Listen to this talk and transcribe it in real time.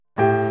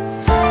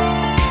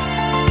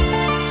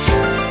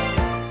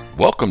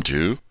Welcome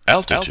to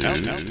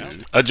Altitude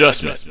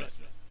Adjustment.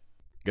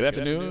 Good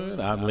afternoon.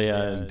 I'm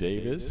Leon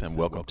Davis, and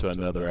welcome to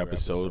another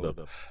episode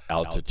of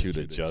Altitude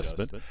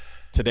Adjustment.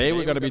 Today,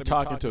 we're going to be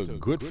talking to a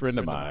good friend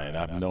of mine.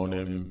 I've known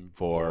him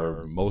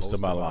for most of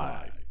my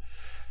life.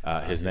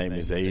 His name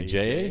is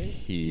AJ.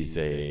 He's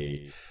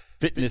a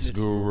fitness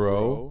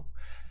guru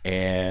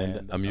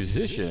and a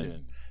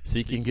musician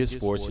seeking his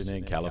fortune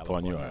in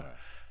California.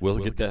 We'll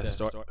get that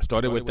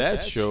started with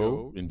that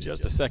show in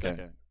just a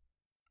second.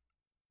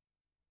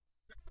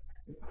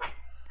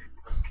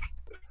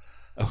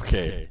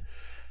 Okay,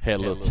 had a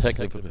little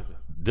technical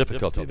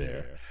difficulty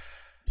there.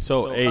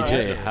 So,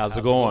 AJ, how's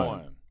it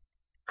going?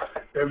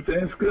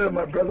 Everything's good,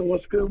 my brother.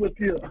 What's good with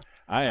you?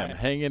 I am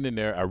hanging in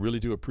there. I really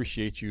do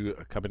appreciate you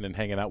coming and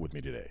hanging out with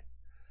me today.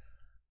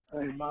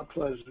 Hey, my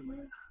pleasure,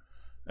 man.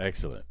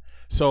 Excellent.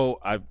 So,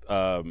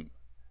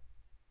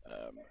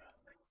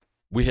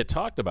 we had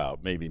talked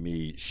about maybe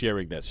me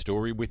sharing that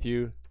story with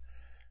you.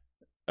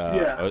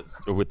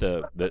 With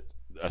a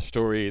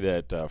story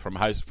that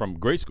from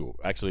grade school,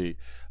 actually.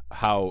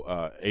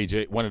 How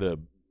AJ, one of the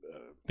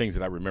things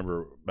that I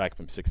remember back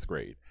from sixth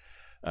grade.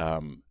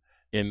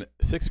 In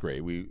sixth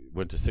grade, we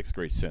went to sixth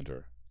grade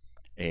center,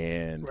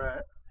 and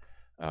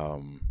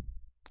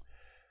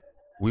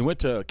we went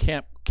to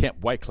Camp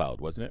White Cloud,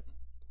 wasn't it?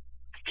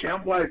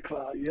 Camp White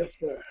Cloud, yes,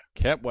 sir.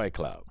 Camp White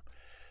Cloud,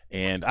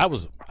 and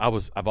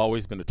I've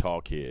always been a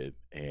tall kid,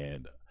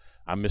 and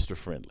I'm Mr.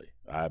 Friendly.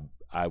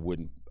 I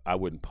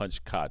wouldn't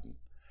punch cotton,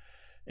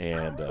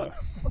 and.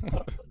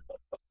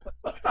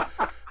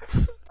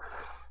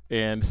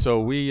 And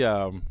so we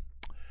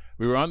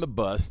were on the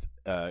bus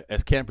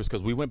as campers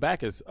because we went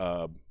back as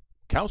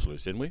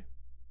counselors, didn't we?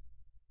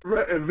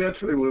 Right.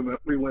 Eventually, we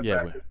went back.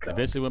 Yeah,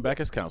 eventually went back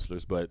as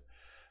counselors. But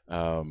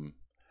so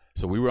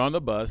we were on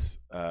the bus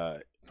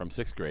from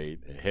sixth grade,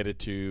 headed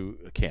to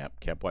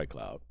Camp White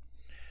Cloud,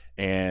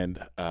 and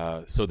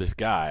so this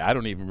guy, I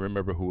don't even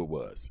remember who it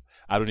was.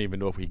 I don't even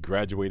know if he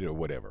graduated or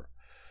whatever,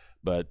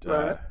 but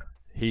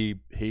he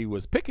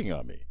was picking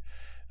on me.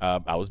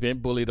 I was being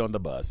bullied on the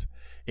bus.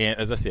 And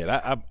as I said,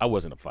 I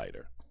wasn't a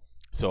fighter.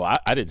 So I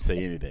didn't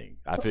say anything.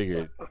 I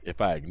figured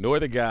if I ignore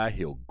the guy,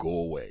 he'll go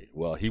away.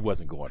 Well, he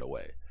wasn't going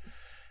away.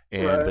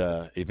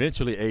 And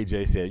eventually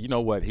AJ said, you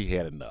know what, he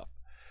had enough.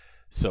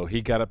 So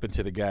he got up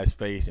into the guy's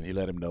face and he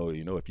let him know,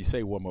 if you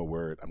say one more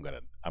word, I'm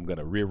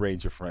gonna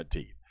rearrange your front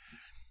teeth.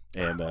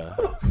 And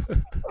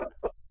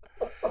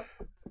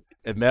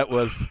and that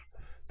was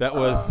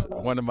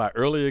one of my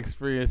early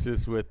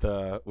experiences with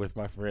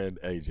my friend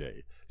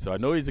AJ. So I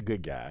know he's a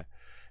good guy,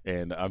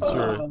 and I'm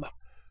sure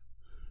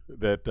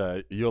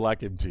that you'll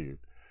like him too.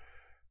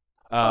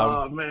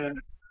 Oh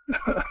man,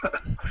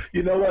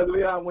 you know what,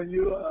 Leon? When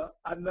you,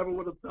 I never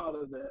would have thought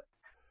of that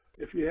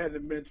if you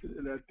hadn't mentioned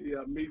it at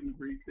the meet and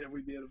greet that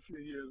we did a few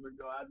years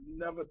ago. I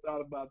never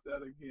thought about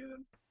that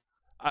again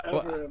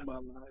ever in my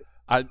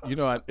life.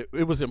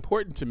 It was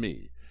important to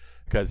me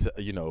because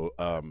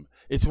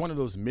it's one of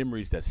those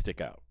memories that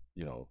stick out.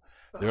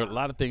 There are a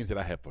lot of things that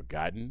I have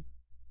forgotten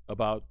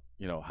about,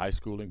 high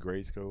school and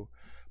grade school,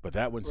 but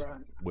that one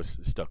was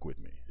stuck with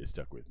me. It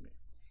stuck with me.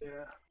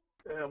 Yeah.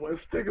 Well,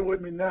 it's sticking with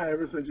me now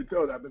ever since you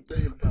told it. I've been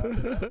thinking about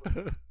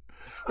it.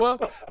 well,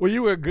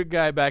 you were a good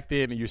guy back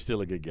then, and you're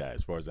still a good guy,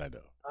 as far as I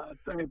know.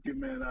 Thank you,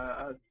 man.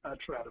 I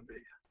try to be.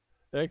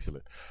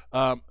 Excellent.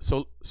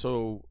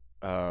 So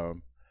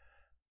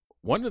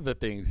one of the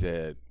things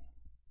that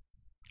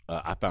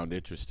I found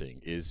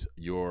interesting is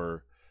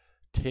your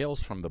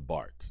Tales from the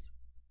Bart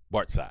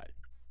side.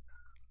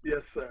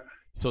 Yes, sir.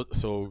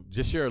 So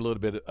just share a little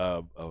bit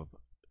of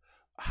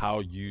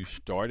how you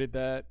started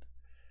that,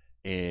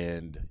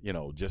 and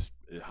just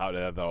how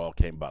that all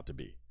came about to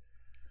be.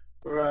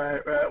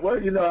 Right. Well,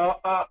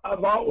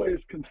 I've always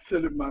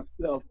considered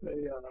myself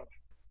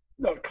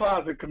a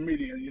closet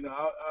comedian.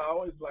 I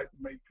always like to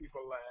make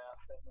people laugh,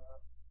 and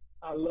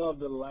I love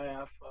to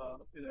laugh.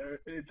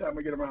 Anytime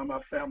I get around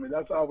my family,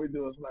 that's all we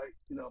do is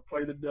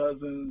play the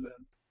dozens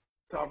and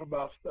talk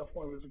about stuff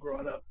when we was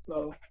growing up.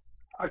 So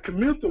I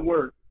commute to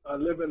work. I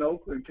live in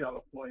Oakland,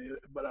 California,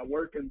 but I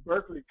work in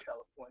Berkeley,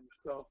 California.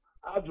 So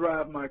I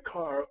drive my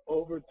car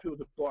over to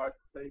the BART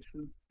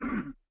station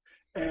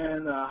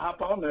and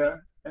hop on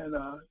there. And,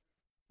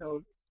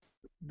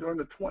 during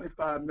the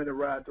 25-minute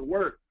ride to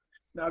work,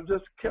 now I've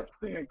just kept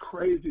seeing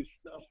crazy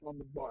stuff on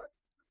the BART.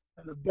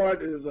 And the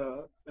BART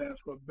stands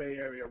for Bay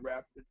Area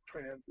Rapid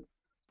Transit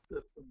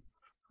System.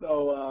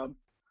 So,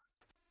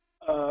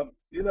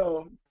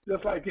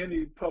 just like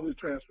any public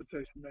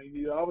transportation, man,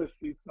 you always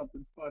see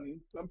something funny.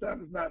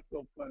 Sometimes it's not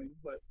so funny,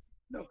 but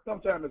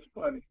sometimes it's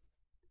funny.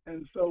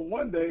 And so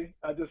one day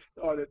I just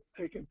started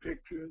taking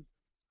pictures,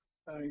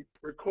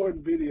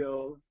 recording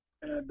videos,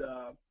 and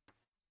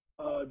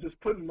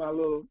just putting my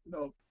little,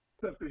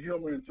 sense of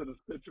humor into the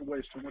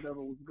situation,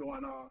 whatever was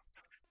going on.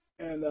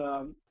 And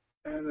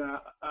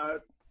I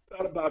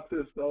thought about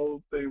this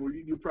old thing where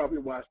you probably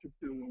watched it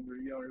too when we were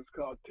young. It's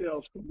called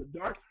Tales from the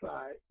Dark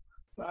Side.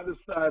 So I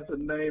decided to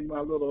name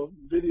my little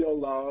video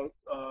log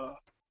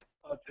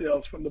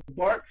Tales from the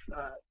Bart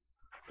Side.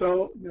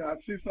 So, I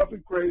see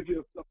something crazy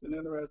or something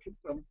interesting,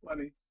 something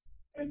funny,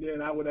 and then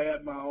I would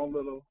add my own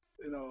little,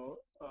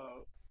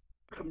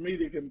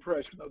 comedic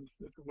impression of the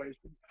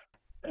situation.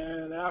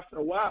 And after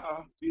a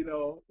while,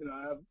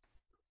 I have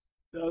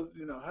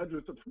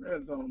hundreds of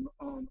friends on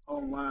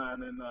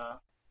online, and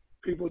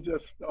people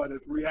just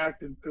started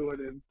reacting to it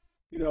and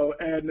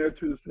adding their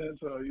 2 cents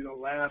or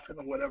laughing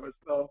or whatever.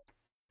 So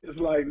it's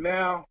like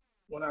now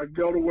when I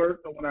go to work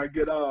or when I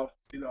get off,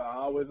 I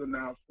always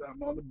announce that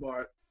I'm on the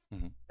BART,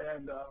 Hmm.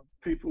 and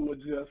people would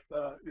just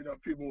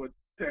people would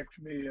text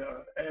me,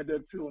 add their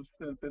 2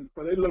 cents, and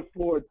so they look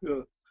forward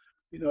to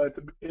at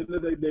the end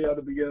of the day or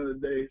the beginning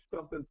of the day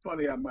something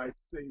funny I might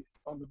see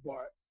on the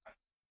BART.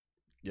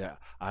 Yeah,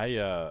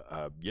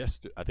 I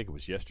think it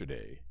was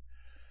yesterday.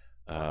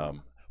 Uh-huh.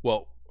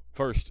 Well,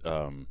 first,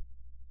 I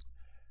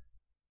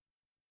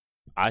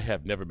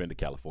have never been to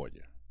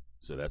California,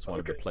 so that's one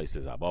of the Okay.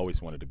 places I've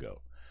always wanted to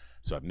go.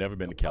 So I've never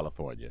been to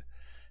California,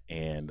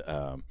 and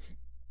I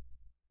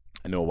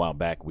know a while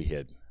back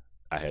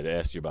I had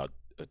asked you about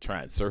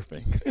trying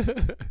surfing.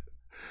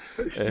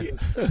 Yeah.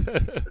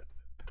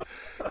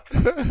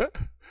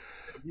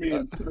 Me Uh,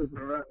 and Susan,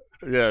 right?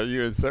 yeah,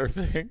 you and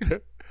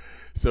surfing.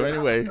 So Yeah.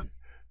 anyway,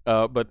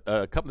 but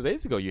a couple of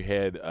days ago, you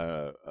had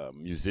a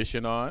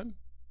musician on.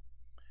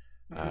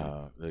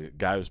 Mhm. The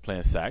guy who was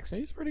playing sax, and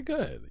he's pretty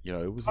good. It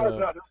was Oh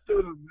no, this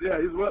student,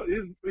 yeah,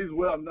 he's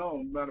well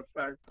known. Matter of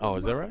fact, one oh, of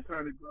is my that right?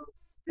 fraternity brothers.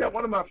 Yeah,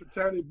 one of my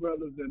fraternity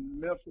brothers in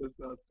Memphis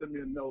sent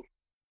me a note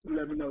to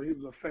let me know he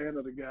was a fan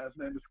of the guy. His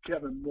name is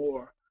Kevin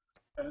Moore,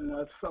 and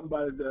that's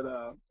somebody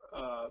that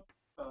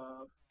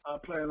I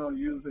plan on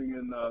using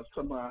in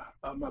some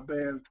of my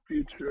band's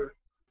future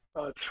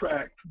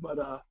tracks. But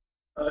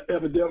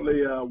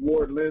evidently,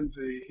 Ward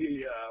Lindsay,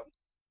 he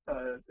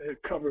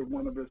had covered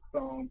one of his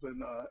songs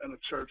in a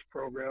church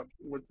program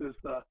with this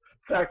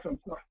sax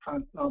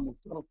ensemble.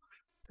 So,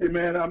 hey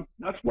man,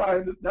 that's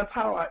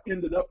how I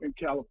ended up in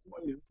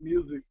California.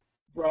 Music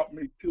brought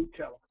me to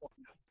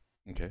California.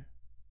 Okay.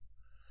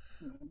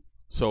 Mhm.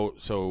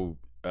 So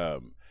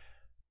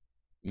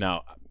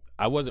now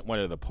I wasn't one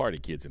of the party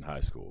kids in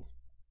high school,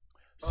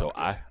 so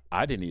Okay.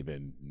 I didn't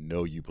even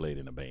know you played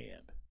in a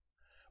band,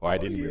 or I Oh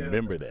didn't yeah,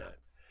 remember that.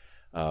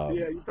 yeah. Um,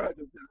 You probably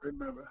just didn't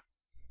remember.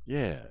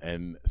 yeah,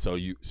 and so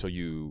you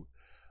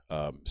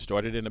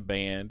started in a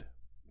band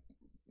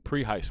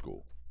pre high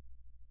school.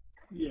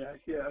 Yeah,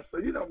 yeah. So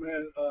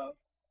man,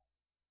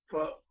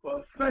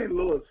 for St.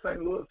 Louis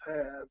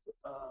has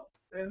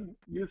in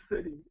U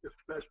City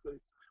especially.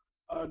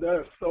 There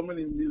are so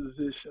many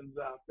musicians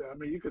out there. I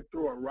mean, you could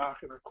throw a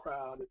rock in a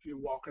crowd if you're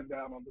walking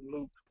down on the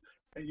loop,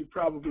 and you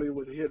probably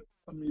would hit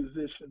a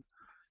musician.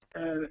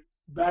 And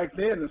back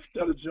then,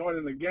 instead of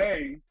joining the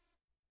gang,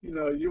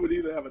 you would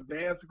either have a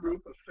dance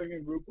group, a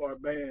singing group, or a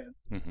band.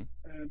 Hmm.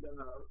 And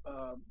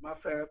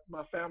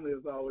my family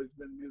has always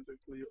been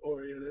musically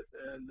oriented,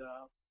 and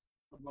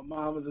my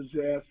mom is a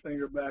jazz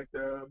singer back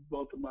there.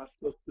 Both of my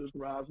sisters,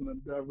 Rosin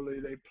and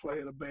Beverly, they play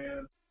in a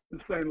band in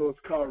St. Louis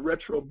called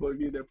Retro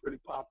Boogie. They're pretty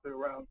popular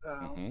around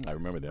town. I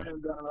remember them.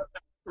 And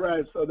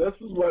right, so this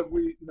is what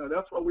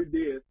that's what we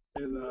did.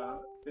 And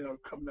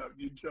coming up,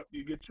 you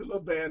get your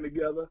little band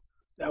together.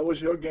 That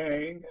was your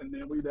gang, and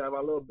then we'd have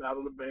our little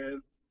battle of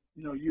bands.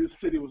 U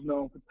City was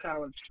known for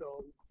talent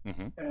shows,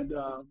 Hmm. and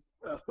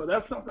so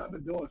that's something I've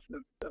been doing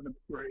since seventh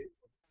grade.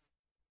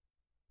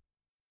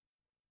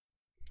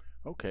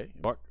 Okay,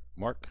 Mark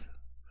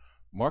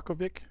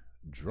Markovic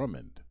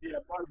Drummond. Yeah,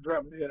 Mark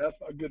Drummond. Yeah, that's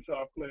our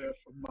guitar player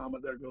from Mama.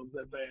 There goes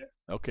that band.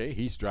 Okay,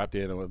 he's dropped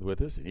in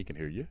with us, and he can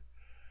hear you,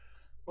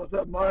 What's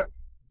up, Mark?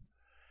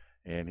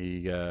 and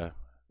he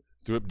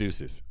threw up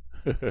deuces.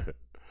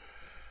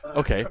 Uh,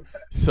 Okay,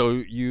 so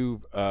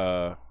you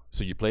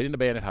played in the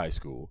band at high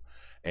school,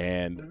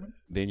 and mhm.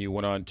 then you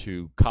went on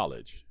to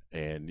college,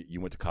 and you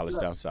went to college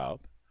Right, down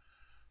south.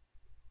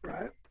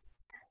 right.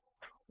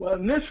 Well,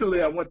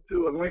 initially I went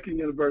to Lincoln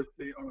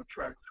University on a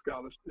track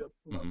scholarship.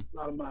 Hmm.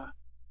 A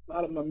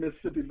lot of my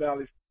Mississippi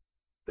Valley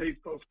State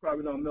folks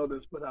probably don't know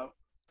this, but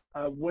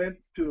I went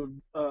to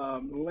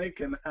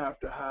Lincoln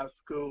after high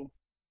school,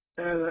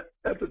 and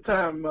at the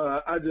time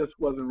I just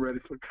wasn't ready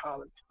for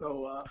college.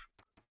 So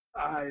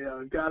I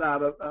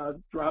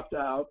dropped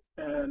out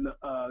and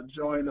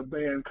joined a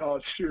band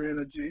called Sheer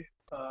Energy.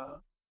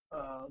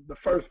 The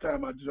first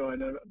time I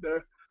joined them,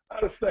 they're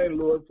out of St.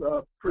 Louis,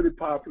 pretty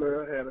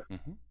popular. Had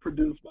Hmm.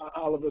 produced by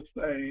Oliver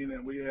Stain,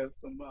 and we had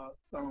some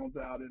songs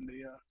out in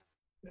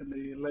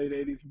the late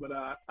 '80s. But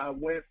I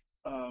went.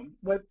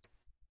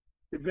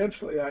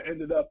 Eventually, I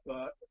ended up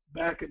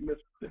back in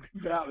Mississippi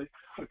Valley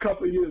a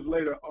couple of years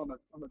later on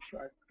a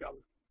track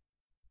scholarship.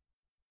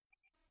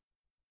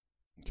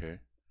 Okay.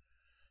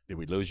 Did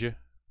we lose you?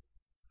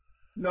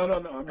 No, no,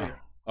 no. I'm Oh.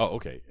 here. Oh,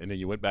 okay. And then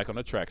you went back on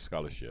a track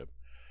scholarship,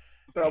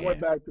 So I went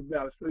and back to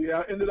Valley. So yeah,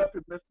 I ended up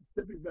in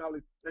Mississippi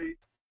Valley State.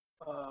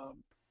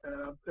 And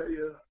I'll tell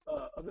you,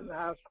 other than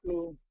high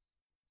school,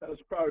 that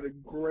was probably the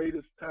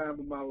greatest time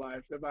of my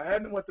life. If I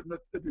hadn't went to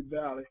Mississippi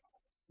Valley,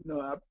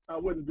 I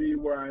wouldn't be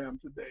where I am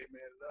today,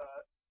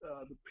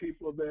 man. The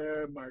people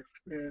there, my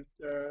experience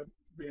there,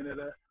 being at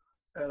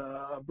at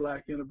a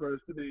black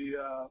university.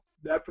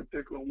 That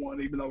particular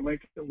one, even though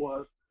Lincoln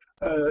was,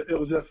 it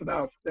was just an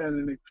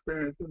outstanding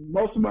experience. And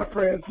most of my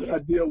friends that I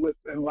deal with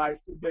in life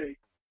today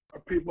are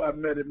people I've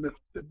met at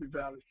Mississippi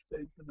Valley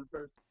State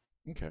University.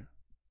 Okay.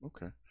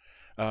 Okay.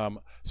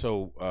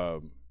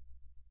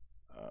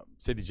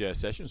 City Jazz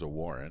Sessions, or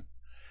Warren,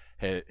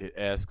 it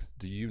asks,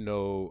 do you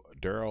know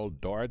Daryl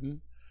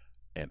Darden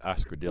and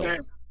Oscar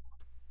Dillon?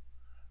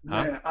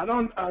 Man, I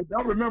don't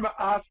remember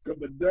Oscar,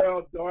 but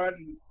Daryl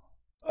Darden,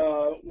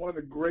 one of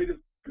the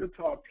greatest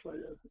guitar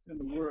players in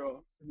the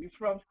world. And he's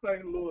from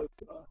St. Louis.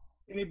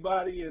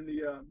 Anybody in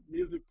the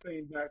music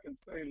scene back in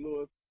St.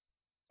 Louis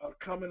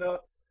coming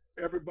up,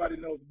 everybody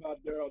knows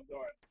about Daryl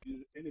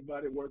Darden.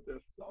 Anybody worth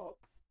their salt,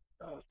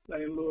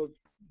 St. Louis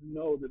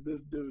know that this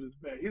dude is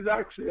bad. He's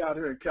actually out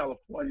here in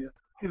California.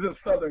 He's in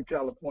Southern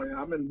California.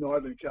 I'm in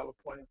Northern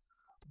California.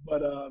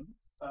 But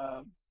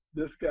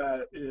this guy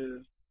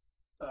is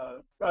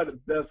probably the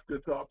best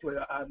guitar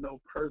player I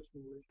know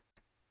personally.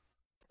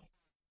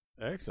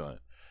 Excellent.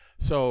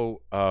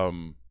 So,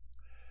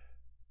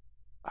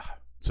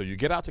 so you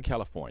get out to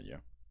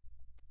California,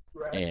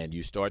 right, and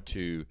you start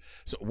to.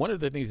 So one of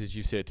the things that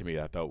you said to me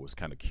that I thought was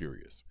kind of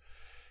curious.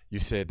 You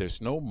said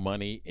there's no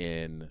money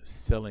in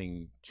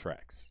selling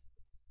tracks.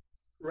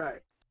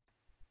 Right.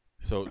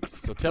 So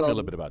tell me a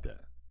little bit about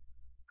that.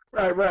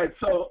 Right.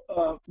 So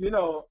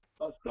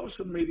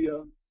social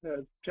media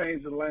has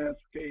changed the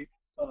landscape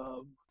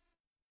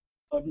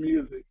of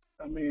music.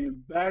 I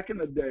mean, back in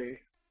the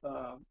day,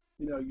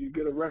 you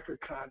get a record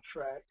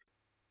contract,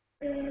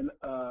 and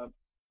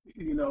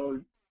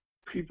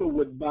people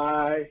would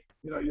buy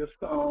your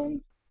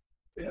songs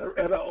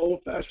at an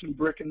old-fashioned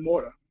brick and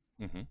mortar.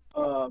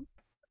 Mm-hmm.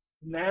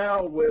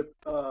 Now with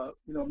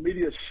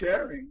media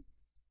sharing,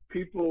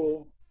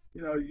 people,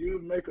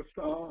 you make a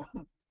song,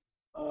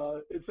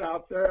 it's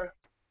out there.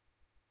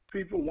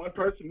 One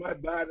person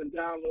might buy it and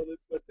download it,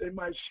 but they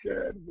might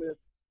share it with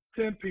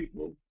 10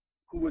 people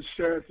who would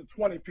share it to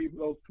 20 people.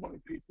 Those 20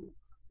 people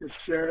just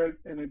share it,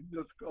 and it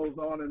just goes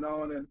on,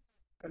 and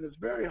it's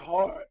very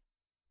hard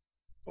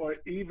for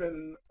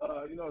even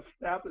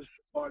established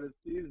artists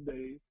these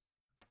days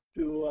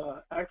to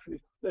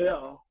actually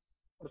sell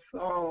a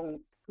song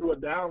through a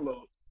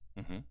download.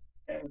 Mm-hmm.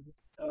 And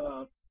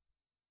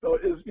so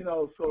it's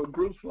so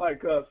groups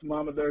like us,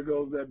 Mama There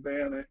Goes That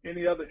Band, and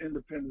any other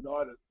independent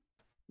artist,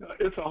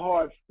 it's a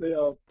hard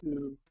sell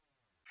to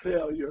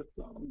sell your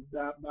songs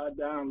by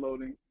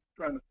downloading,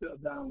 trying to sell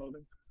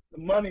downloading. The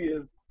money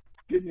is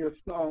getting your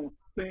song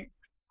synced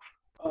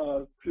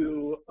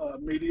to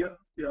media,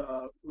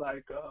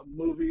 like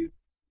movies,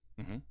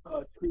 mm-hmm.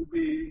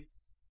 TV,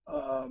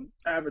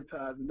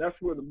 advertising. That's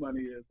where the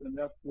money is, and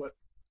that's what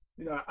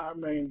our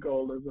main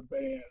goal as a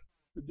band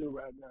to do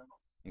right now.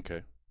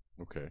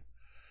 Okay.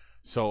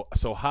 So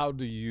how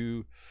do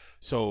you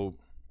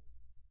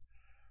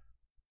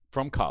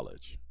from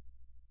college?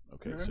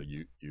 Okay, mm-hmm. so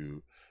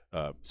you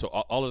so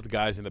all of the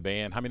guys in the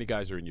band. How many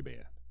guys are in your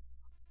band?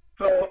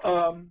 So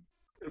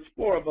it's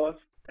 4 of us,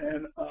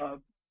 and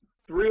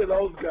 3 of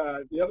those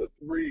guys, the other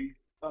 3,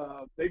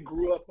 they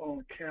grew up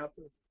on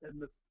campus at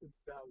Mississippi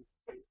Valley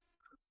State.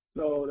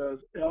 So there's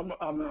I'm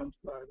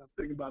sorry, I'm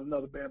thinking about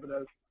another band, but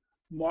there's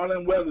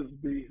Marlon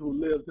Weathersby, who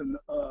lives in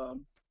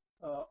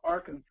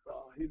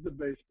Arkansas. He's the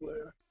bass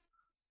player.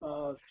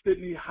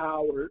 Sidney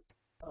Howard,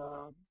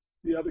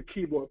 the other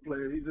keyboard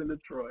player, he's in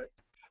Detroit.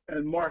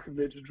 And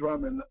Markovich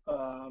drumming,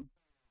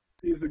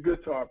 he's a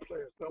guitar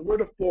player. So we're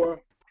the 4,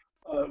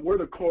 we're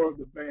the core of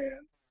the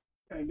band.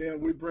 And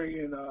then we bring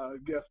in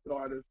guest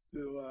artists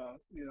to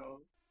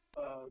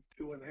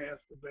enhance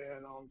the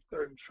band on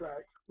certain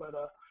tracks. But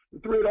the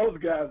 3 of those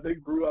guys, they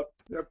grew up,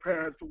 their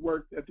parents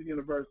worked at the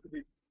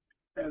university.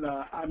 And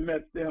I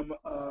met them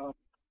as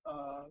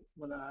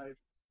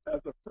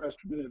a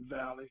freshman at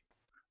Valley.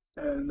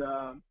 And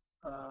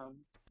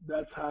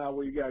that's how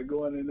we got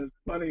going. And it's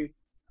funny,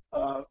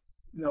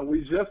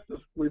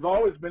 we've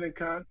always been in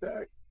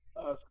contact,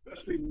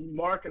 especially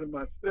Mark and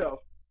myself.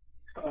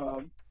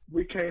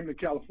 We came to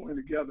California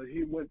together.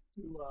 He went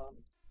to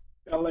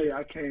LA,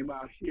 I came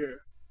out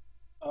here.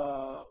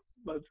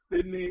 But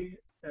Sydney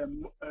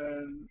and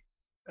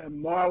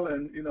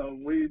Marlon,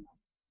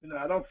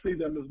 I don't see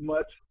them as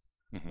much.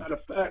 Mm-hmm. Matter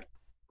of fact,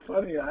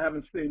 funny, I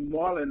haven't seen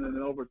Marlon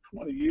in over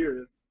 20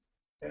 years,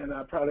 and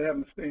I probably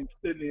haven't seen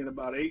Sydney in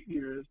about 8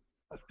 years.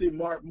 I see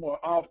Mark more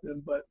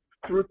often, but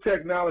through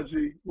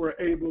technology, we're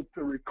able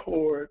to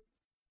record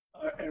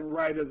and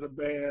write as a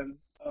band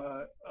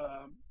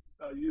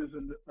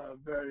using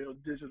various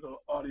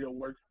digital audio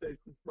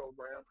workstation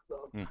programs.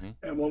 So, mm-hmm.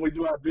 and when we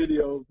do our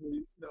videos,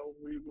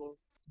 we will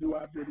do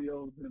our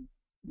videos in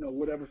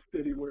whatever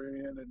city we're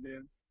in, and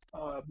then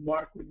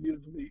Mark would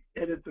usually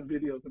edit the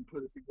videos and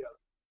put it together.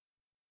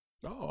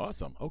 Oh,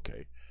 awesome.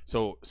 Okay.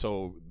 So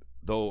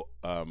though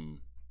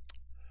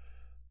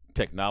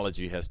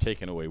technology has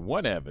taken away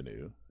one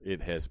avenue,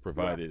 it has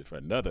provided for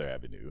another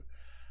avenue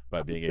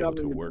by being able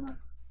to work.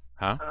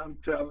 Huh? I'm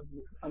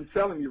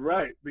telling you,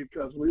 right,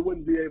 because we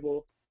wouldn't be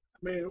able.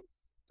 I mean,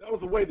 that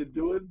was a way to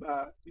do it.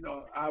 By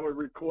I would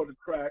record a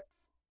track,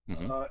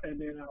 and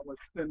then I would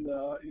send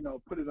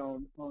put it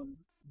on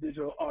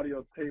digital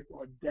audio tape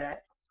or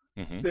DAT,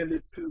 send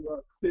it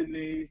to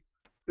Sydney.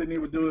 Sydney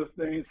would do his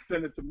thing,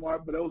 send it to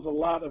Mark, but there was a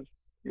lot of,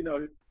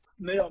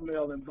 snail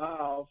mail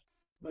involved.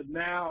 But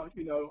now,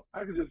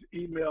 I can just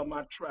email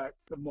my track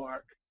to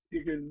Mark.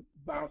 He can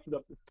bounce it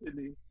up to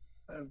Sydney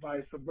and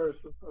vice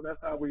versa. So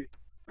that's how we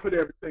put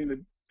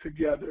everything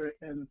together,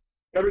 and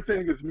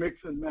everything is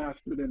mixed and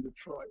mastered in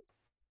Detroit.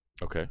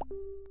 Okay.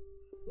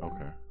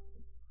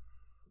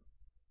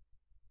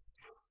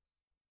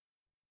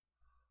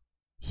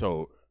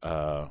 So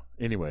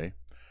anyway,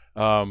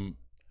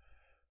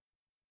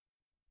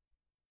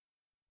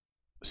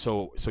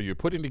 so you're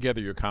putting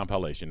together your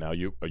compilation now.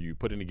 Are you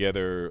putting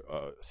together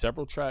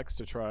several tracks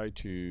to try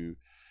to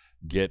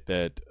get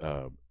that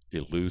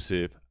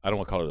elusive? I don't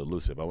want to call it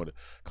elusive. I want to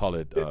call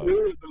it. It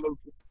is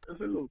elusive. It's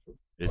elusive.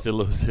 It's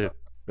elusive.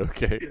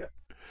 Okay. Yeah.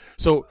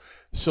 So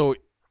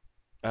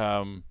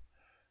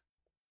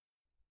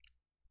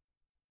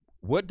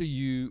what do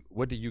you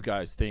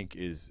guys think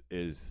is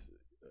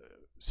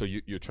so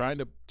you're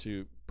trying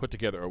to put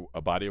together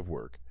a body of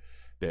work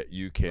that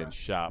you can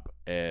shop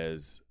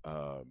as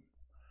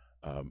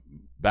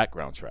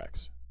background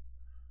tracks?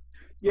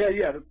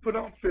 Yeah, to put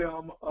on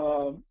film,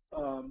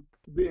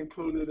 be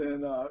included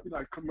in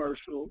like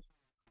commercials,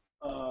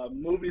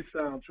 movie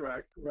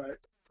soundtrack, right?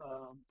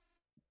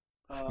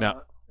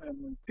 Now,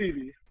 and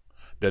TV.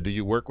 Now, do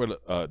you work with?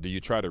 Do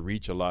you try to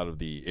reach a lot of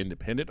the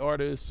independent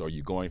artists? Or are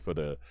you going for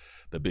the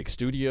big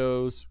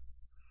studios?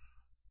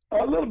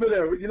 A little bit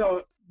of,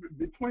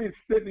 between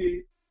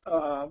Sydney,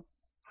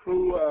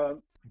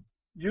 who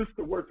used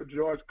to work for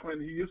George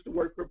Clinton, he used to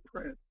work for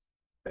Prince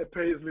at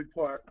Paisley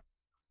Park.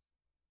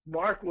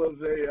 Mark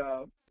was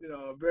a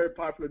very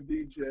popular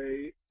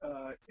DJ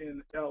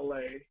in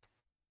LA,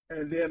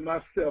 and then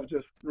myself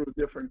just through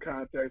different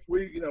contacts.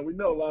 We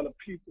know a lot of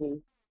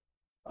people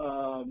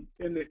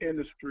in the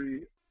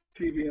industry,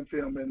 TV and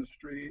film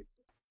industry,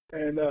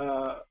 and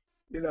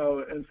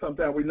and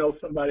sometimes we know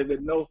somebody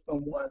that knows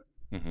someone.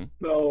 Mm-hmm.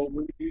 So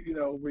we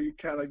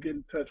kind of get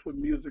in touch with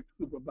music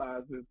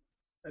supervisors,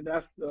 and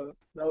that's what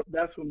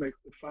makes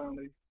the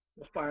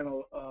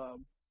final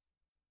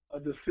a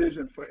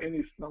decision for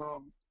any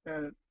song.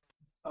 And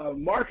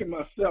Mark and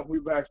myself,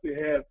 we've actually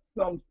had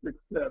some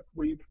success.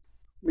 We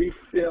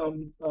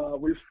filmed,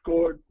 we've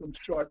scored some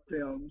short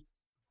films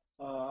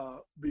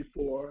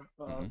before,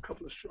 a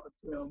couple of short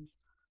films,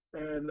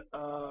 and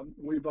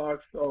we've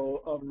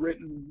also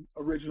written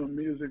original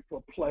music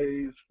for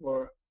plays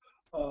for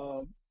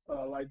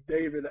like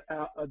David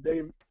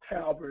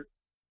Talbert.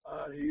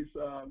 He's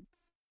a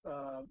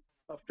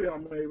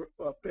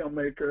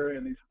filmmaker,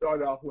 and he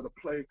started off with a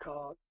play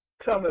called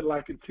 "Tell It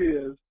Like It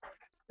Is,"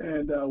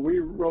 and we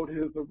wrote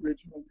his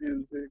original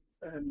music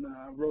and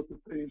wrote the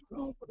theme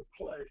song for the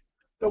play.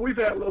 So we've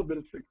had a little bit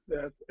of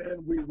success,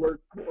 and we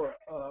worked for.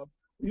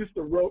 We used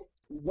to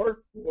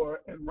work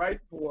for and write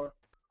for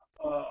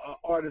an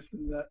artist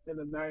in the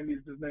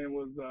 90s. His name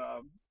was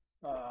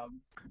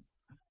I'm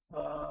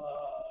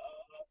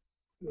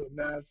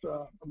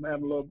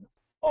having a little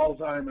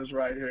Alzheimer's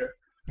right here.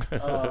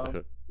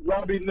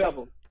 Robbie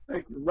Neville.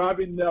 Thank you.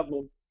 Robbie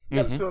Neville.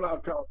 Got a tune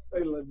out called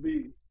 "C'est La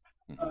Vie."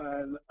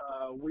 And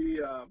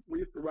we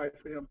used to write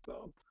for him.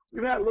 So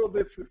we've had a little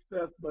bit of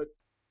success, but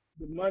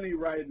the money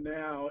right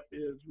now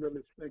is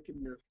really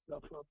syncing your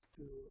stuff up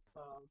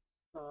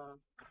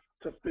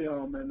to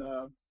film. And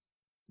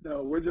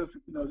we're just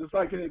just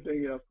like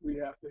anything else, we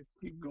have to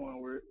keep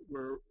going.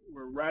 We're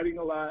writing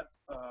a lot.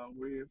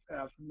 We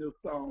have some new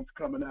songs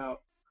coming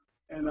out,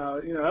 and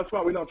that's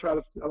why we don't try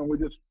to sell them. We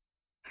just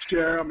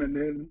share them, and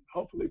then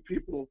hopefully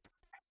people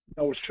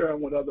share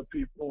them with other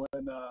people.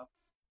 And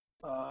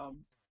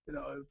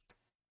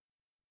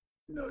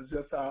it's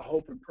just our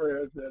hope and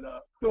prayers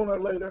that sooner or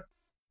later,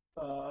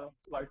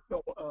 like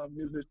some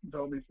musician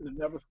told me, he said,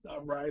 never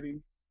stop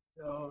writing.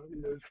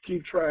 Just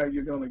keep trying,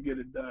 you're going to get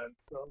it done.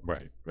 So,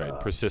 right.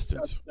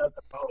 Persistence. That's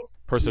the hope.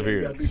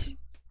 Perseverance.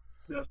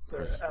 Yes, sir.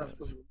 Perseverance.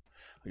 Absolutely.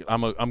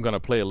 I'm going to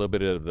play a little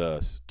bit of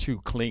the "Too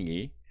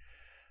Clingy."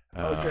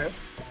 Okay.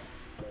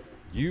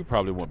 You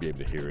probably won't be able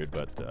to hear it,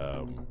 but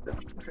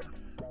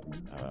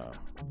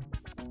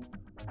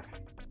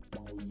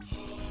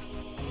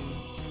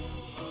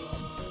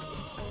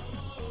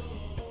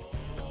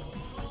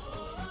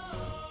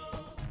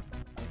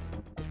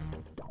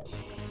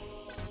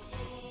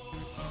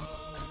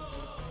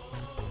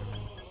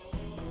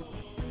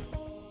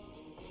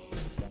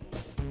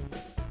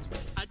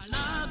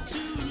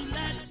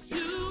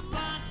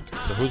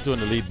so who's doing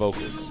the lead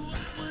vocals?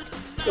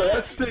 So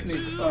that's Sydney.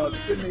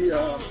 Sydney,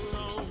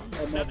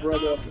 my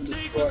brother up in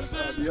Detroit,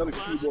 the other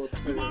keyboard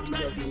player, he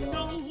does a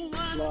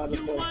lot of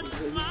vocals.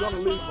 So he's going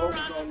to lead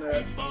vocals on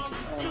that.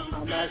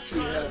 I'm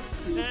actually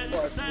have two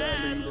parts that I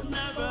lead in the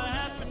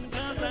background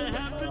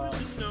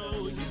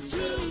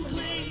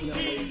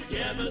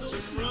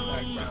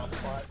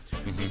part.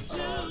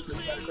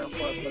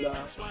 But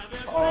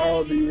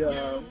all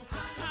the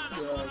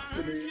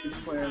Sydney is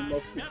playing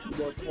most of the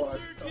keyboard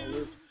parts.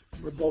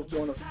 we're both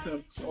doing a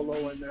synth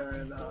solo in there,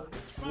 and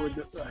we're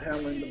just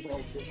handling the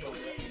vocals of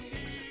it,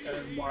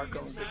 and Mark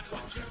on guitar.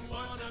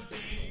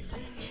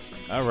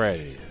 All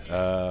righty.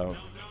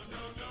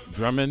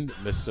 Drummond,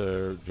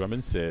 Mr.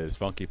 Drummond says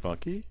funky,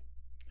 funky.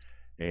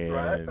 And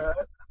Right.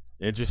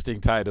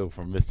 interesting title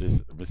from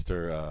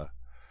Mr.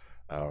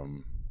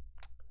 Oh,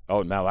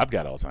 now I've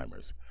got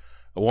Alzheimer's.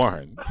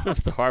 Warren,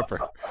 Mr.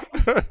 Harper.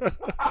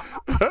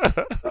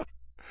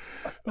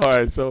 All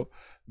right, so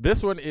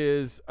this one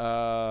is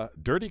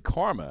Dirty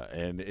Karma,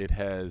 and it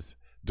has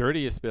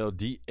Dirty is spelled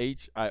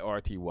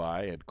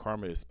DHIRTY, and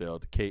Karma is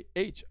spelled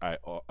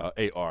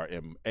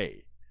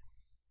KHIARMA.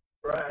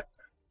 Right.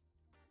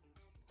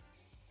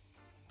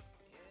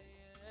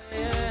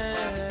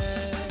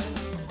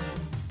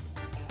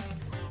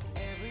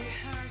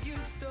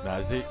 Now,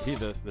 is he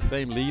the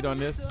same lead on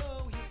this?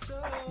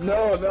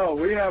 No,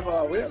 we have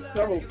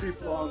several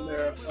people on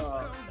there.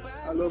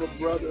 Our little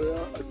brother,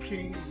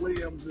 King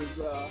Williams, is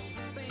the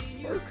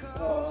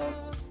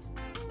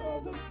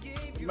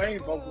main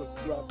vocalist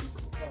throughout the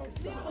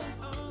song.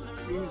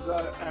 He's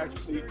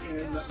actually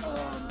in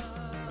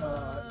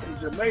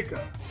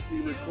Jamaica.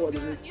 He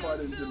recorded his part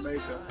in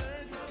Jamaica.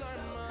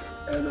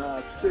 And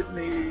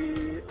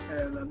Sydney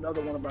and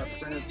another one of our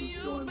friends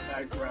is doing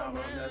background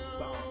on that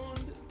song.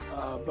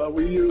 But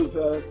we use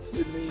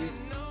Sydney,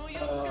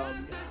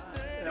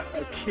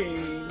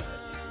 King,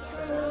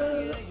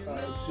 and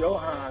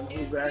Johan,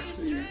 who's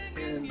actually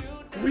in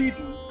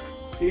Sweden.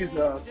 He's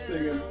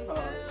singing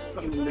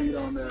some of the lead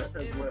on there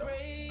as well.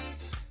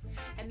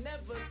 And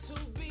never to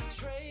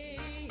betray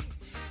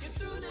you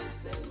threw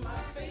this in my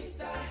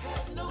face. I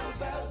have no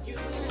value.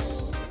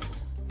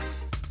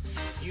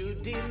 You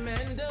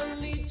demand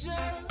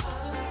allegiance,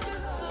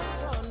 insist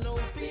upon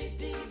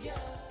obedience.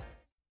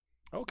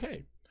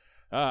 Okay.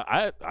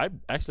 I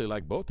actually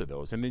like both of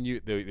those. And then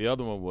the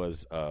other one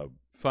was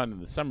Fun in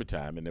the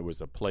Summertime, and there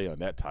was a play on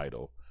that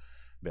title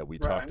that we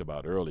talked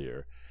about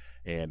earlier.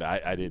 And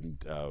I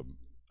didn't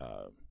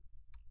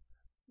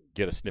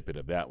get a snippet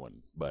of that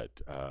one.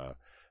 But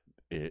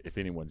if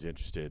anyone's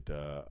interested,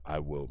 I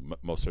will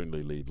most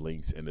certainly leave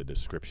links in the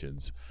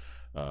descriptions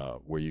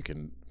where you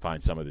can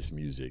find some of this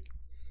music.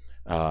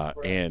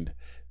 And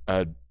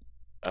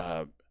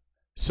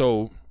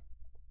so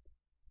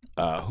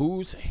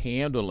who's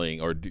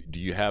handling, or do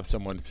you have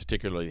someone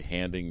particularly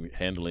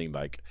handling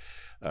like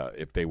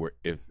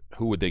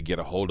who would they get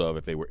a hold of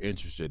if they were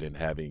interested in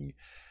having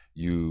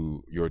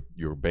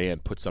your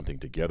band put something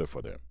together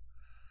for them?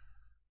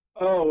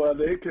 Oh, well,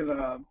 they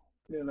can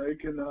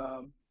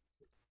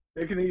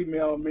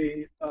email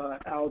me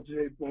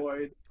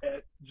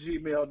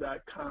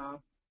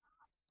aljboyd@gmail.com.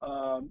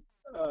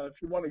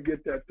 If you want to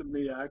get that to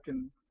me, I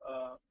can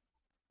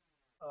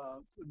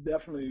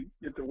definitely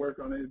get to work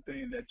on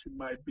anything that you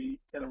might be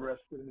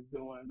interested in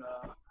doing.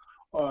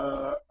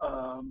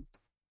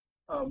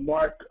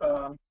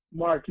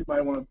 Mark, you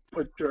might want to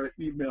put your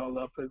email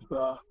up as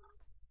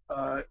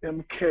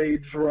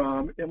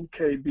mkdrum,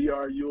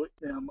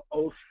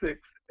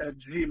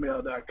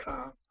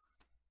 mkdrum06@gmail.com,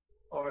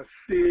 or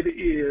Sid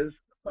is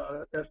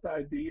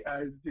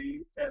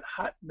SIDIZ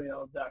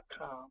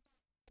 @hotmail.com.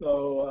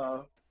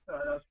 So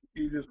that's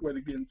the easiest way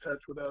to get in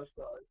touch with us.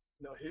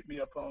 Hit me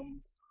up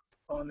on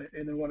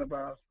any one of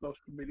our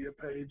social media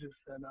pages,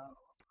 and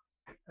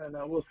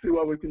we'll see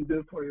what we can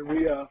do for you.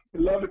 We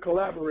love to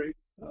collaborate.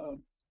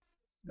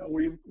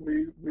 We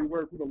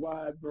work with a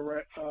wide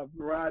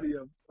variety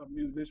of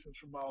musicians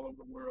from all over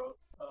the world,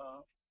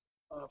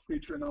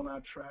 featuring on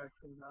our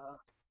tracks,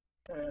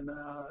 and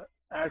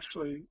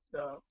actually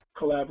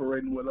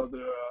collaborating with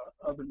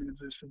other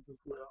musicians as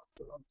well.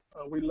 So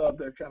we love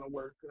that kind of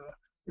work.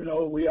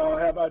 We all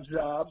have our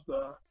jobs.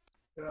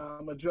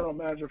 I'm a general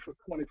manager for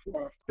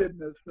 24 Hour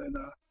Fitness, and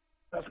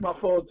that's my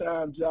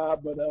full-time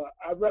job. But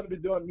I'd rather be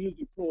doing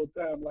music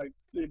full-time, like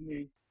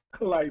Sydney,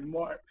 like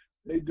Mark.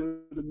 They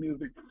do the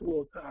music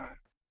full-time.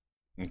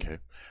 Okay,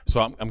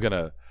 so I'm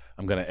gonna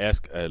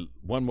ask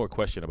one more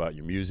question about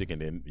your music, and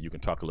then you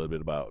can talk a little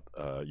bit about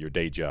your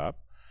day job.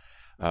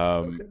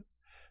 Okay.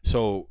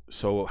 So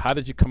how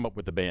did you come up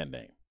with the band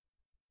name?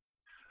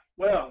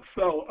 Well,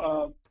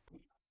 so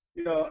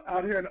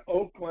out here in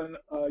Oakland,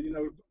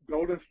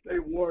 Golden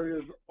State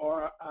Warriors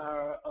are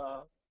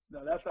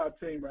that's our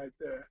team right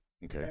there.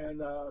 Okay.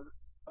 And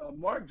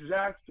Mark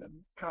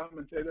Jackson,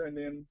 commentator, and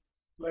then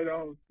later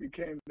on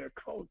became their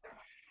coach.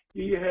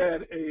 He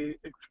had a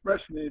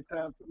expression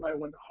anytime somebody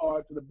went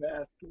hard to the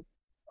basket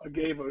or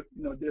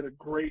did a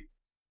great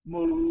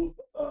move.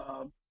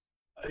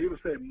 He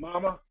would say,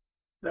 "Mama,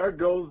 there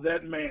goes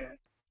that man."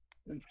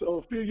 And so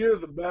a few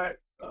years back,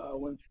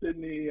 when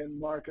Sydney and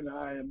Mark and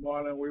I and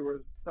Marlon, we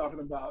were talking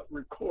about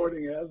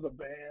recording as a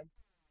band,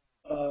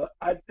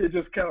 it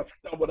just kind of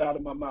stumbled out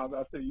of my mouth.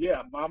 I said,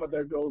 "Yeah, Mama,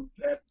 there goes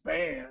that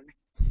band."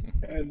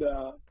 And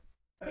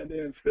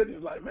then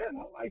Sydney's like, "Man,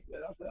 I like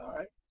that." I said, "All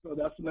right." So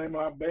that's the name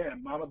of our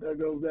band, Mama, There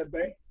Goes That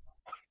Band.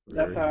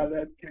 That's how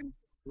that came to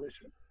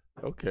fruition.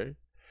 Okay.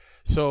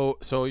 So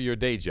your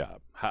day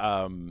job,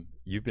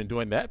 you've been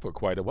doing that for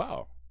quite a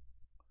while.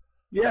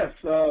 Yes,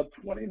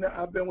 29.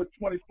 I've been with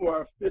 24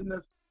 Hour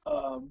Fitness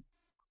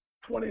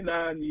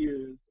 29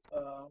 years.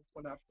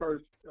 When I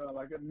first,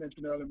 like I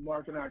mentioned earlier,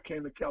 Mark and I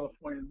came to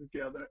California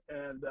together,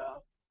 and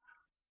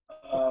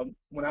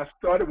when I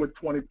started with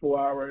 24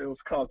 Hour, it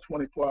was called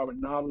 24 Hour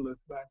Nautilus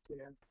back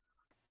then.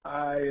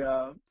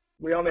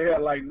 We only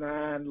had like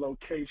 9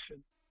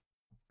 locations,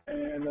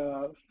 and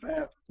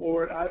fast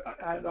forward,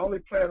 I only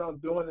planned on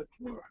doing it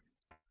for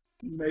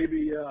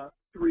maybe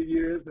 3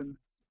 years, and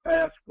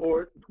fast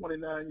forward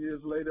 29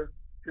 years later,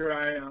 here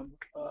I am,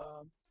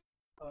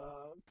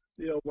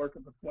 still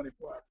working for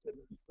 24 Hour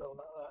Fitness. So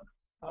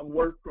I've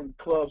worked from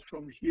clubs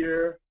from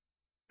here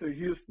to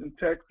Houston,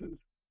 Texas,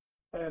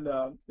 and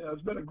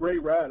it's been a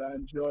great ride. I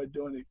enjoy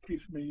doing it. It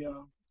keeps me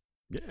young.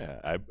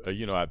 Yeah,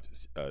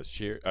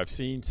 I've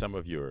seen some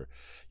of you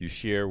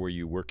share where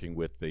you're working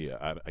with the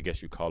I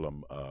guess you call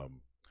them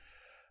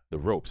the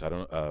ropes. I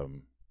don't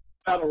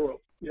Battle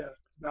ropes, yes,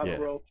 battle yeah.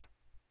 ropes.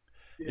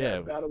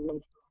 Yeah, battle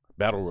ropes.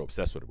 battle ropes.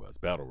 That's what it was,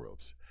 battle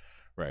ropes.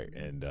 Right,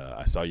 and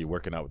I saw you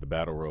working out with the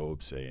battle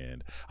ropes,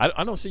 and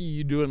I don't see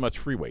you doing much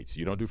free weights.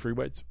 You don't do free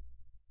weights?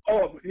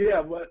 Oh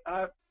yeah, but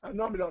I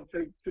normally don't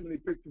take too many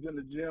pictures in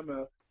the gym.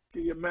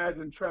 Can you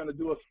imagine trying to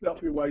do a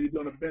selfie while you're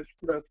doing a bench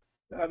press?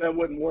 That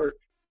wouldn't work.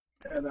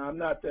 And I'm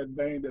not that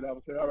vain that I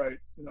would say, all right,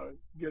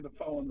 get a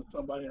phone to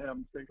somebody and have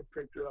them take a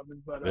picture of me.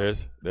 But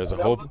there's a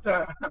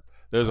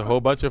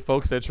whole bunch of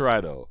folks that try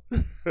though.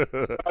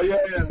 Oh yeah,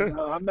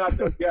 no, I'm not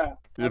that guy.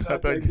 You're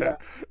not that guy.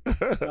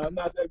 No, I'm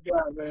not that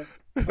guy, man.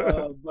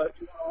 But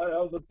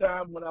that was a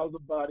time when I was a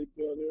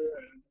bodybuilder,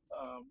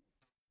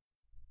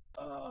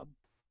 and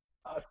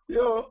I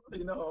still,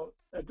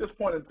 at this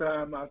point in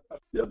time, I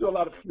still do a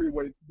lot of free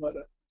weights, but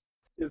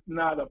it's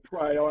not a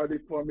priority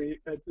for me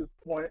at this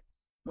point.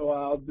 So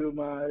I'll do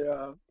my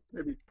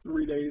maybe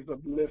 3 days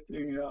of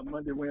lifting,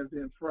 Monday, Wednesday,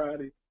 and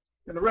Friday.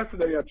 And the rest of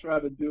the day I try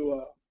to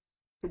do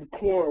some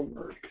core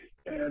work.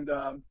 And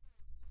now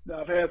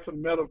I've had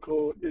some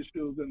medical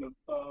issues in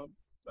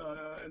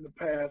the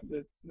past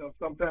that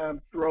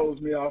sometimes throws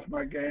me off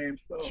my game.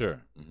 So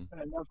Sure. Mm-hmm.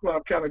 And that's what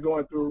I'm kind of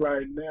going through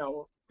right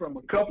now from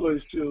a couple of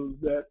issues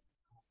that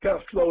kind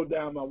of slowed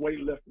down my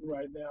weightlifting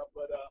right now.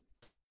 But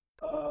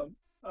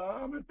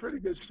I'm in pretty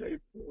good shape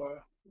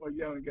for a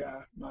young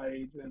guy my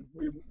age, and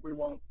we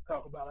won't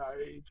talk about our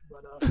age,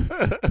 but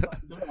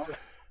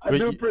I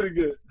do pretty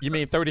good. You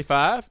mean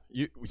 35?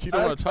 You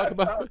don't want to talk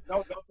about?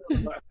 No,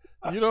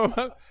 you don't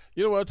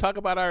want to talk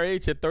about our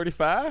age at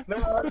 35? No,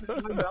 not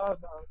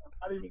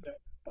even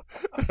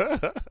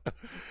that.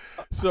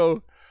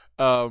 So,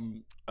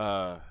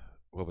 what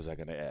was I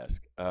going to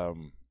ask?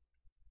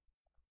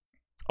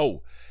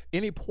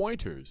 Any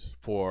pointers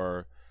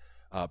for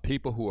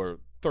people who are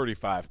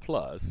 35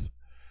 plus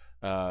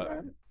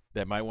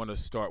that might want to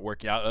start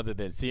working out, other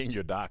than seeing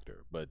your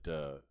doctor? But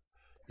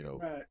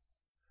right.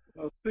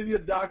 Well, see your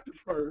doctor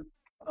first.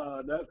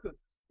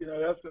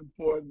 That's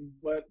important.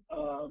 But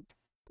I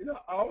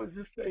always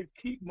just say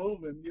keep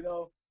moving.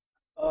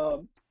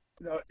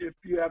 If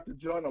you have to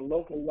join a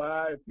local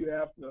Y, if you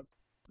have to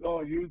go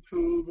on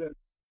YouTube and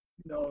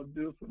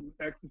do some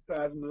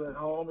exercises at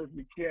home, if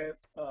you can't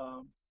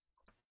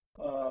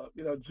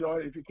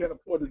join, if you can't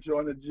afford to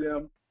join a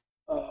gym.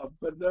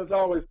 But there's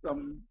always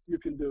something you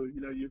can do.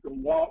 You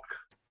can walk,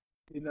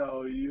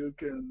 you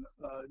can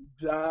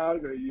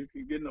jog, or you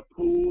can get in a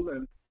pool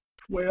and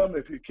swim.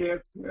 If you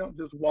can't swim,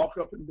 just walk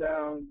up and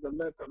down the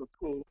length of the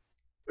pool.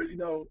 But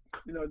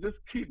just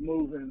keep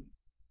moving.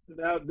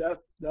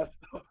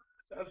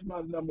 That's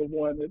my number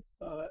one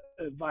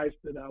advice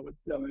that I would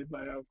tell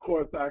anybody. Of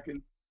course, I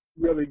can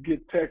really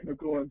get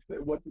technical and say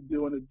what to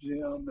do in the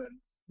gym and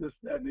this,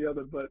 that, and the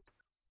other. But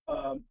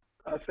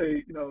I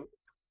say,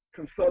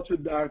 consult your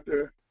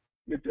doctor,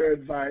 get their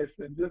advice,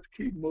 and just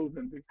keep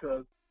moving,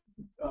 because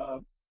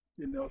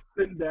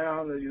sitting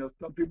down,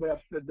 some people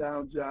have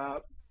sit-down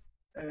jobs,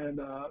 and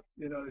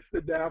they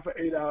sit down for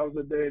 8 hours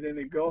a day, then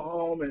they go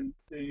home, and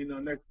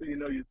then, next thing you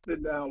know, you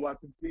sit down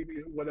watching TV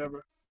or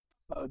whatever.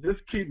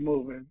 Just keep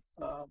moving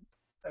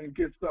and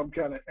get some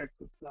kind of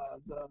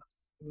exercise.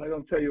 I'm not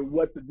going to tell you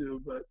what to do,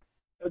 but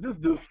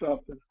just do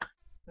something,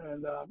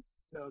 and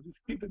just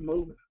keep it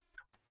moving.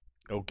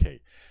 Okay.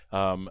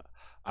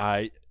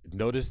 I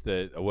noticed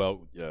that,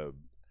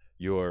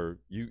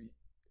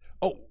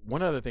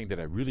 one other thing that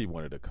I really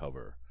wanted to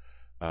cover.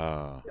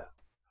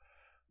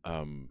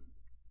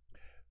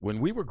 When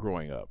we were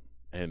growing up,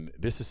 and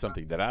this is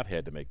something that I've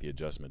had to make the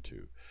adjustment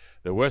to,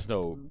 there was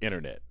no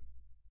internet.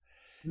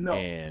 No.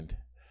 And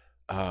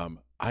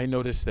I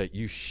noticed that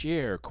you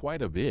share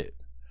quite a bit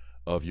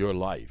of your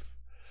life.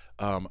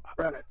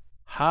 Right.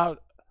 How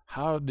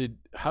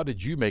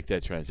did you make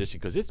that transition?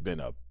 Because it's been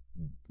a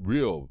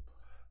real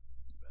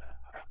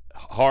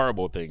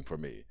horrible thing for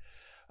me.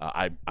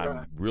 I'm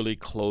really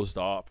closed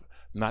off,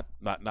 not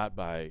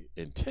by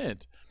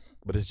intent,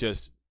 but it's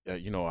just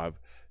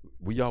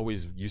we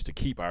always used to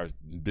keep our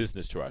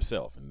business to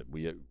ourselves, and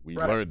we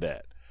learned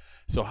that.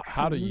 So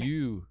how do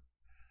you?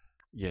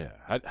 Yeah,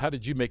 how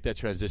did you make that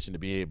transition to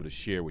be able to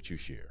share what you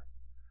share?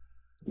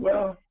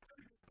 Well,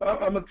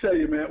 I'm gonna tell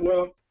you, man.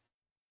 Well,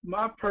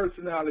 my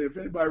personality, if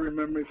anybody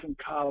remembers from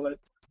college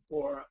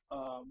or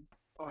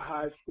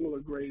high school or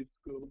grade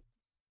school,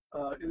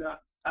 you know,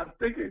 I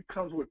think it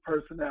comes with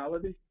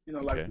personality. You know,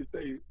 like Okay. you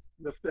say,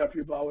 the stuff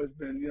you've always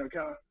been, you know,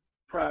 kind of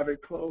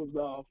private, closed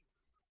off.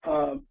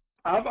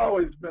 I've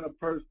always been a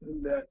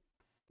person that,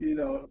 you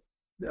know,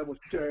 that will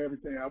share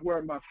everything. I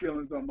wear my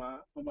feelings on my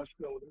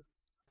shoulders,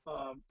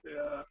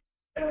 yeah,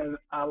 and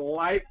I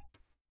like,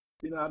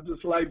 you know, I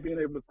just like being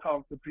able to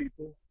talk to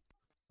people.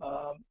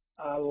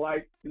 I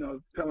like, you know,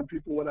 telling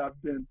people what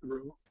I've been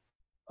through.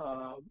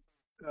 Um,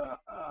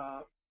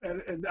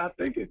 and I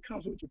think it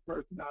comes with your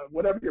personality.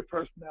 Whatever your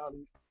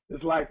personality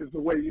is like is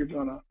the way you're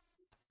gonna,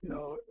 you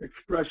know,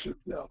 express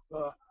yourself.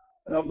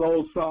 And that was the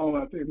old song,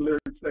 I think the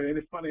lyrics say, "Ain't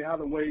it funny how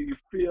the way you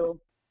feel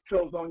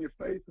shows on your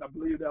face?" I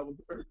believe that was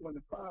Earth, Wind,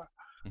 and Fire.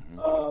 Hmm.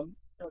 You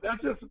know,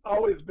 that's just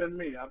always been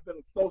me. I've been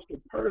a social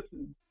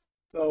person,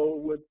 so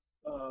with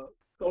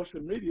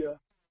social media,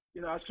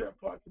 you know, I share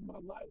parts of my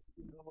life.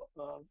 You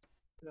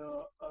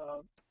know,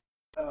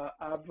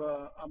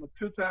 I'm a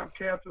two-time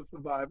cancer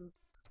survivor,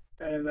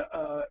 and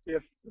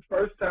if the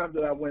first time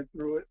that I went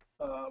through it,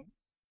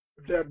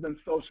 if there had been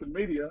social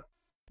media,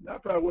 I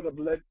probably would have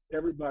let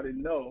everybody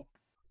know.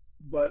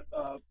 But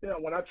you know,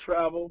 when I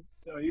travel,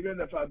 you know, even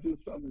if I do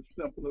something as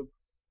simple as,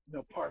 you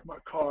know, park my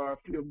car a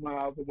few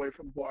miles away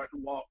from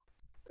Barton Walk,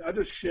 I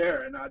just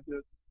share, and I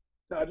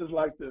just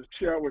like to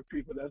share with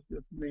people. That's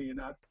just me,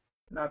 and I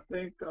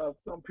think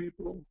some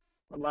people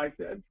are like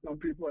that, and some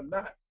people are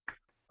not.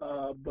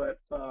 But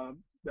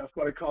that's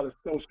why they call it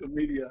social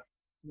media.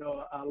 You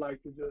know, I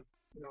like to just,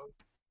 you know,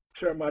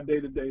 share my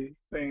day-to-day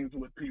things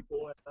with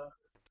people,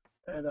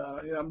 and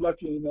you know, I'm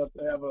lucky enough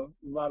to have a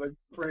lot of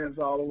friends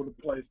all over the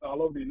place,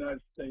 all over the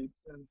United States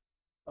and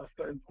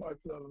certain parts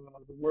of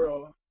the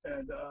world.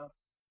 And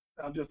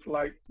I just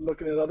like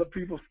looking at other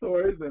people's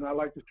stories, and I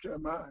like to share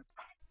mine.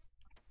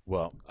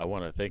 Well, I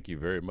want to thank you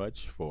very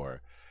much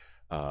for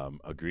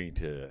agreeing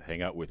to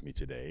hang out with me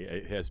today.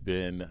 It has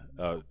been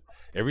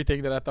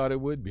everything that I thought it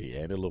would be,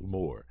 and a little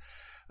more.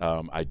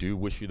 I do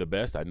wish you the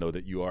best. I know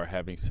that you are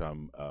having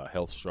some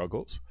health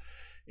struggles,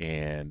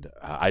 and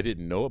I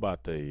didn't know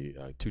about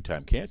the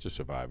two-time cancer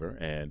survivor.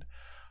 And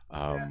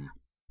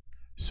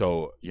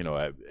so, you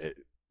know,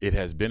 it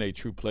has been a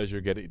true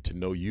pleasure getting to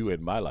know you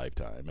in my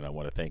lifetime, and I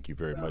want to thank you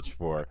very much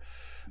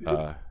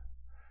uh,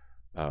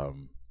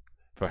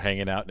 for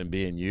hanging out and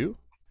being you.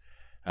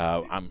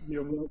 I'm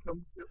You're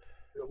welcome.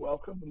 You're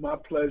welcome. My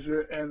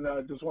pleasure. And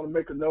I just want to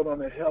make a note on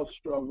the health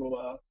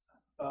struggle.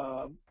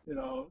 You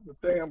know, the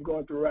thing I'm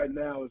going through right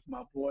now is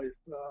my voice.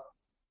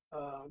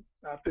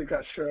 I think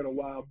I shared a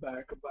while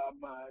back about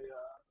my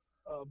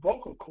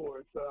vocal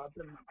cords. I've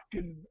been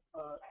getting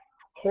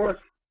hoarse,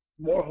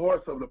 more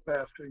hoarse over the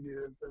past few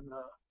years, and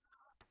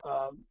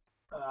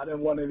I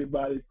didn't want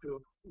anybody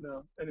to, you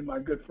know, any of my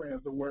good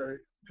friends to worry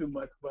too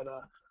much. But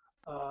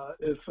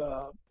it's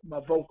my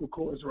vocal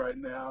cords right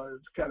now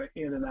is kind of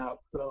in and out.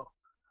 So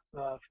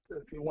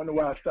if you wonder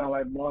why I sound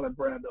like Marlon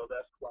Brando,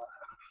 that's why.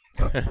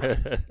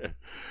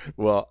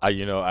 Well,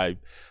 I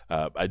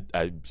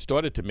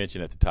started to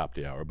mention at the top of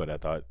the hour, but I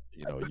thought,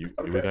 you know, you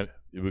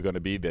were going to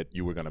be that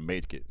you were going to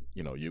make it,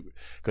 you know,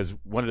 because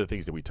one of the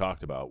things that we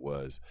talked about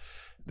was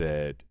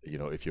that, you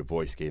know, if your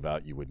voice gave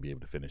out, you wouldn't be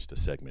able to finish the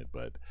segment.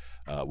 But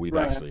we've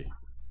Right.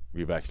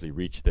 actually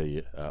reached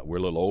we're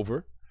a little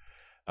over.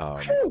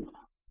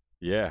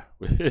 Yeah,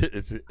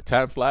 it's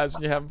time flies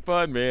when you're having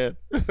fun, man.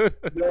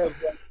 Yeah,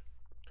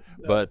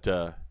 But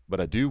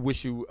I do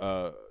wish you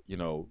you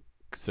know,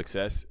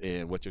 success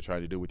in what you're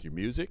trying to do with your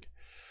music.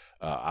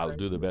 I'll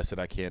do the best that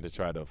I can to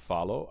try to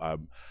follow.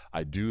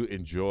 I do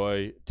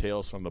enjoy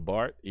Tales from the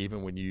Bart,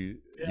 even when you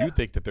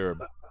think that they're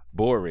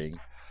boring.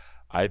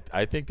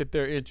 I think that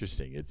they're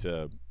interesting.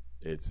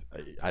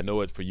 I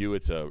know it's for you.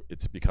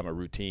 It's become a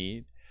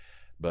routine,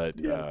 but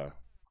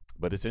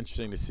it's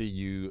interesting to see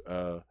you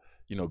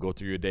you know, go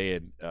through your day.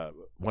 And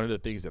one of the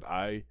things that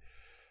I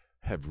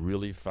have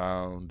really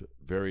found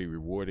very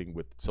rewarding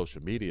with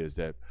social media is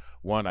that,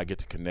 one, I get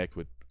to connect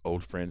with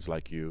old friends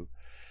like you,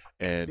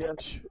 and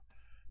Yes.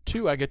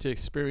 two, I get to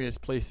experience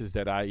places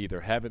that I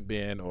either haven't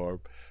been or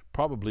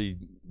probably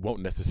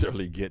won't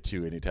necessarily get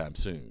to anytime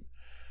soon.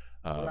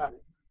 Right.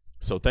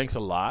 So thanks a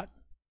lot.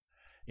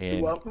 You're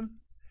And welcome.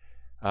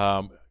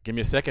 give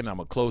me a second. I'm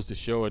gonna close the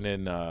show, and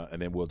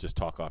then we'll just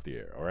talk off the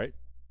air. All right.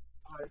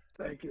 All right.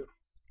 Thank you.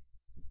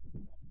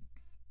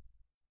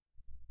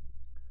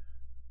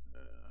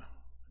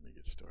 Let me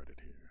get started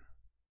here.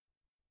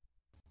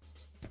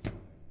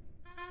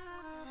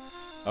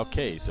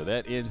 Okay, so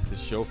that ends the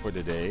show for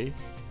today.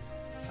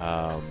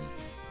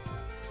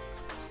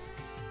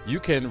 You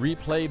can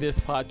replay this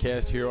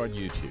podcast here on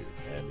YouTube,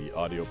 and the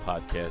audio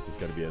podcast is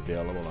going to be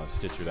available on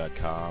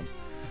Stitcher.com,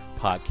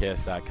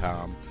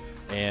 Podcast.com,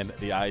 and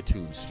the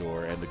iTunes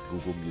Store and the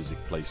Google Music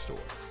Play Store.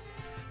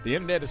 The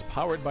internet is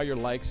powered by your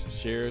likes,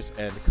 shares,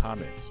 and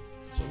comments.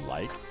 So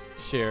like,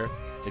 share,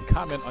 and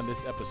comment on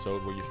this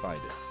episode where you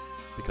find it,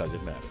 because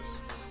it matters.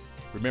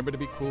 Remember to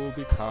be cool,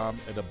 be calm,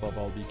 and above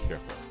all, be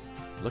careful.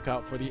 Look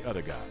out for the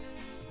other guy,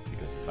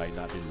 because he might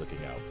not be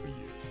looking out for you.